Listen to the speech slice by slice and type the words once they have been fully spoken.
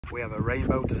We have a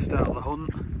rainbow to start the hunt.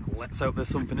 Let's hope there's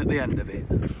something at the end of it.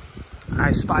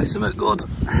 I spy something good.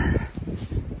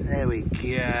 There we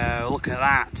go, look at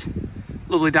that.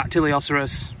 Lovely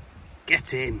Dactylioceras.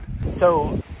 Get in.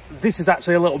 So this is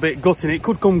actually a little bit gutting. It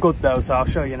could come good though, so I'll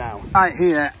show you now. Right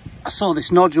here, I saw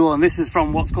this nodule, and this is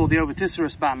from what's called the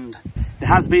Ovitiscerus band. There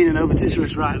has been an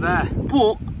Ovitiscerus right there,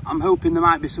 but I'm hoping there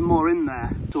might be some more in there.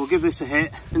 So we'll give this a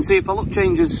hit and see if our luck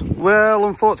changes. Well,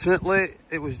 unfortunately,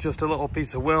 it was just a little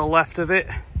piece of whorl left of it.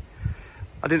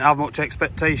 I didn't have much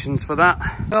expectations for that.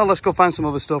 Well, let's go find some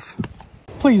other stuff.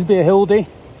 Please be a Hildy.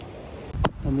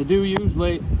 And they do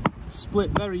usually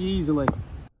split very easily.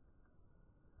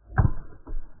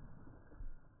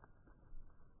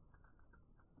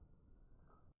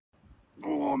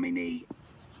 Oh, my knee.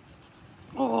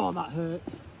 Oh, that hurt.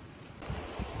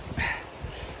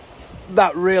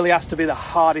 That really has to be the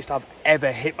hardest I've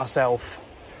ever hit myself.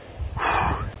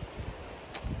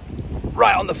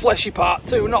 Right on the fleshy part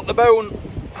too, not the bone.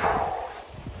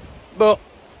 But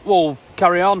we'll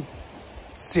carry on,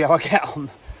 see how I get on.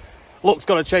 Look's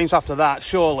got to change after that,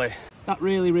 surely. That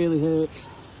really, really hurt.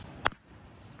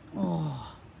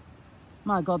 Oh,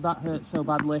 my God, that hurt so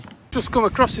badly. Just come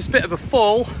across this bit of a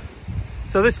fall.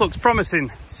 So this looks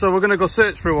promising. So we're going to go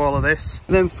search through all of this.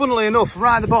 And then funnily enough,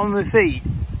 right at the bottom of my feet,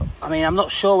 I mean, I'm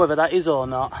not sure whether that is or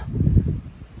not.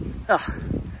 Oh,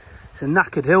 it's a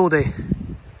knackered Hildy.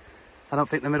 I don't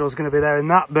think the middle's going to be there in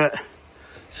that, but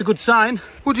it's a good sign.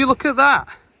 Would you look at that?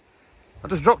 I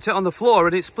just dropped it on the floor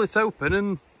and it split open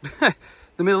and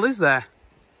the middle is there.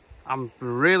 I'm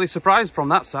really surprised from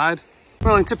that side.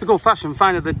 Well, in typical fashion,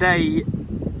 find of the day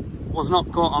was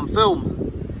not caught on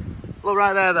film. Look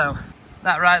right there though.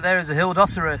 That right there is a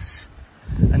Hildoceras.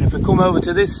 And if we come over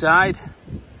to this side,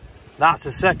 that's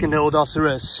a second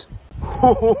Hildoceras.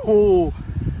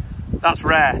 That's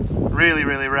rare. Really,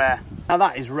 really rare. Now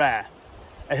that is rare.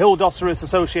 A Hildoceras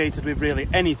associated with really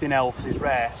anything else is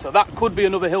rare. So that could be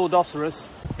another Hildoceras.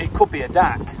 It could be a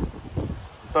DAC.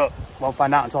 But won't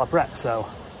find out until I prep, so.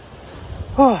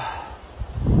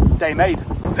 Day made.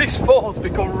 This fall's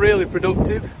become really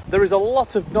productive. There is a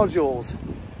lot of nodules.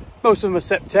 Most of them are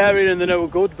septarian and they're no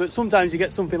good, but sometimes you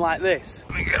get something like this.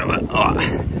 Let me get over. Oh,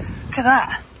 look at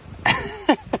that.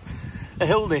 A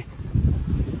Hildy.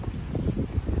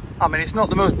 I mean, it's not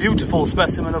the most beautiful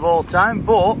specimen of all time,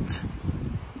 but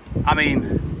I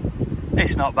mean,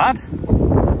 it's not bad.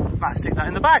 Might stick that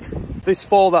in the bag. This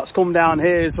fall that's come down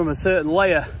here is from a certain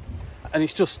layer, and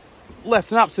it's just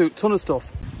left an absolute ton of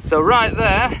stuff. So right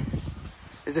there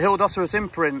is a Hildoceras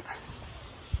imprint,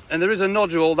 and there is a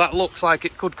nodule that looks like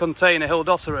it could contain a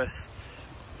Hildoceras.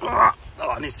 Oh,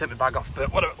 I need to take my bag off,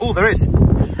 but whatever. Oh, there is.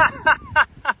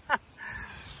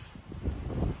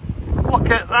 Look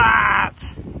at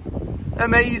that.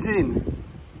 Amazing.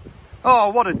 Oh,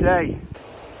 what a day.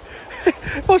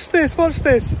 Watch this, watch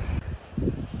this.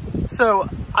 So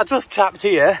I just tapped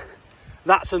here.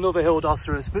 That's another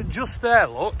Hildoceras, but just there,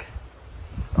 look.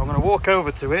 I'm going to walk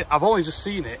over to it. I've only just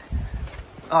seen it.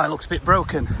 Oh, it looks a bit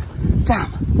broken.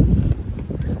 Damn.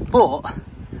 But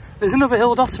there's another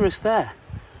Hildoceras there.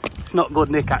 It's not good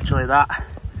nick, actually, that.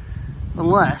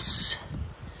 Unless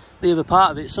the other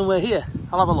part of it's somewhere here.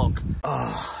 I'll have a look.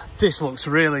 Oh, this looks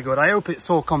really good. I hope it's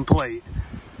all complete.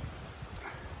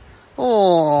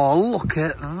 Oh, look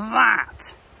at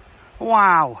that.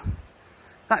 Wow.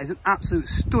 That is an absolute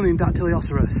stunning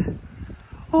Dactylioceras.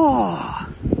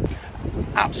 Oh,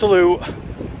 absolute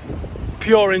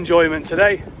pure enjoyment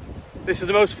today. This is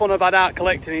the most fun I've had out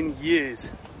collecting in years.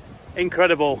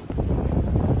 Incredible.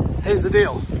 Here's the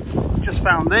deal. Just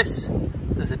found this.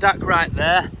 There's a DAC right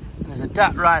there, and there's a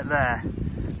DAC right there.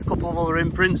 There's a couple of other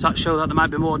imprints that show that there might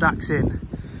be more DACs in.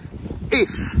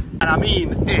 If, and I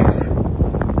mean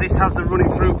if, this has them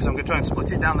running through, because I'm going to try and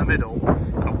split it down the middle,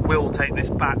 I will take this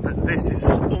back, but this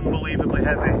is unbelievably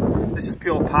heavy. This is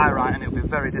pure pyrite and it'll be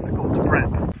very difficult to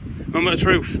prep. Moment of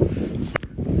truth.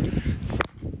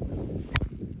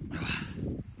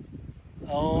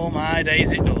 Oh my days,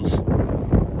 it does.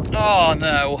 Oh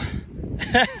no.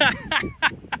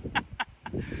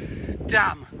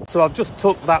 Damn. So I've just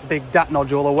took that big DAC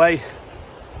nodule away,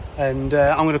 and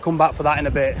I'm going to come back for that in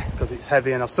a bit because it's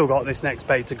heavy and I've still got this next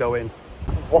bait to go in.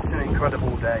 What an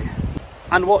incredible day.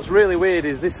 And what's really weird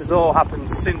is this has all happened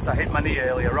since I hit my knee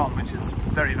earlier on, which is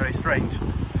very, very strange.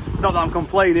 Not that I'm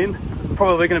complaining, I'm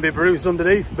probably going to be bruised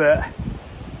underneath, but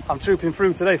I'm trooping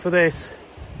through today for this.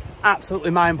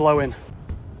 Absolutely mind-blowing.